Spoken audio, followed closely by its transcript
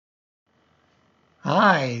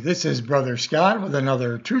Hi, this is Brother Scott with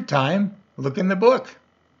another True Time Look in the Book.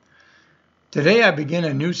 Today I begin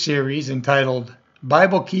a new series entitled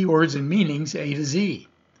Bible Keywords and Meanings A to Z.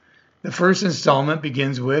 The first installment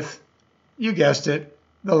begins with, you guessed it,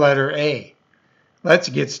 the letter A. Let's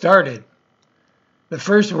get started. The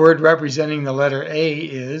first word representing the letter A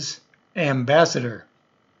is ambassador.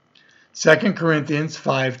 2 Corinthians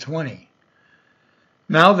 5:20.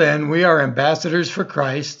 Now then, we are ambassadors for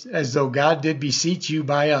Christ, as though God did beseech you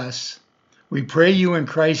by us. We pray you in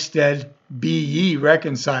Christ's stead, be ye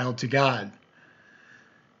reconciled to God.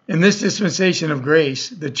 In this dispensation of grace,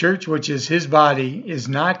 the church, which is his body, is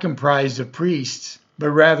not comprised of priests, but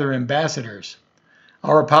rather ambassadors.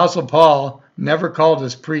 Our Apostle Paul never called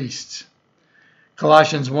us priests.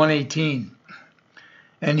 Colossians 1:18.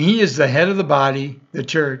 And he is the head of the body, the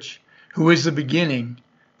church, who is the beginning,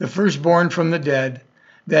 the firstborn from the dead,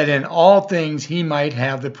 that in all things he might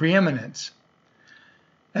have the preeminence.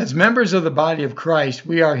 As members of the body of Christ,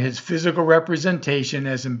 we are his physical representation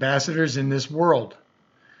as ambassadors in this world.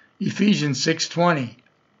 Ephesians 6:20.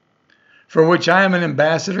 For which I am an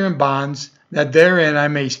ambassador in bonds, that therein I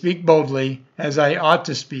may speak boldly, as I ought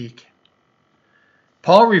to speak.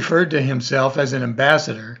 Paul referred to himself as an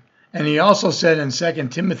ambassador, and he also said in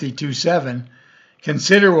 2 Timothy 2:7,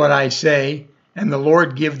 consider what I say, and the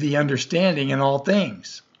Lord give thee understanding in all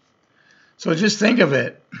things. So just think of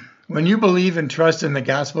it. When you believe and trust in the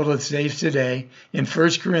gospel that saves today, in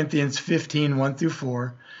 1 Corinthians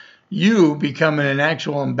 15:1-4, you become an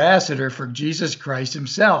actual ambassador for Jesus Christ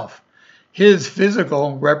himself, his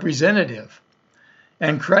physical representative.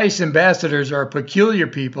 And Christ's ambassadors are peculiar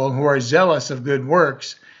people who are zealous of good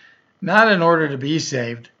works, not in order to be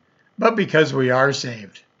saved, but because we are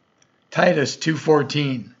saved. Titus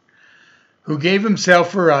 2:14. Who gave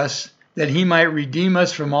himself for us, that he might redeem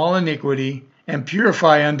us from all iniquity, and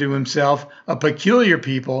purify unto himself a peculiar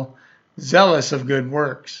people, zealous of good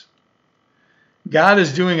works. God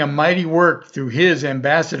is doing a mighty work through his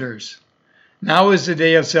ambassadors. Now is the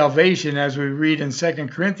day of salvation, as we read in 2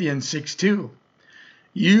 Corinthians 6:2.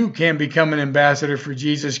 You can become an ambassador for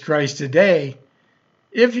Jesus Christ today,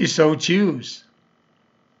 if you so choose.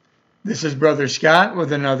 This is Brother Scott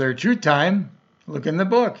with another True Time Look in the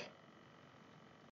Book.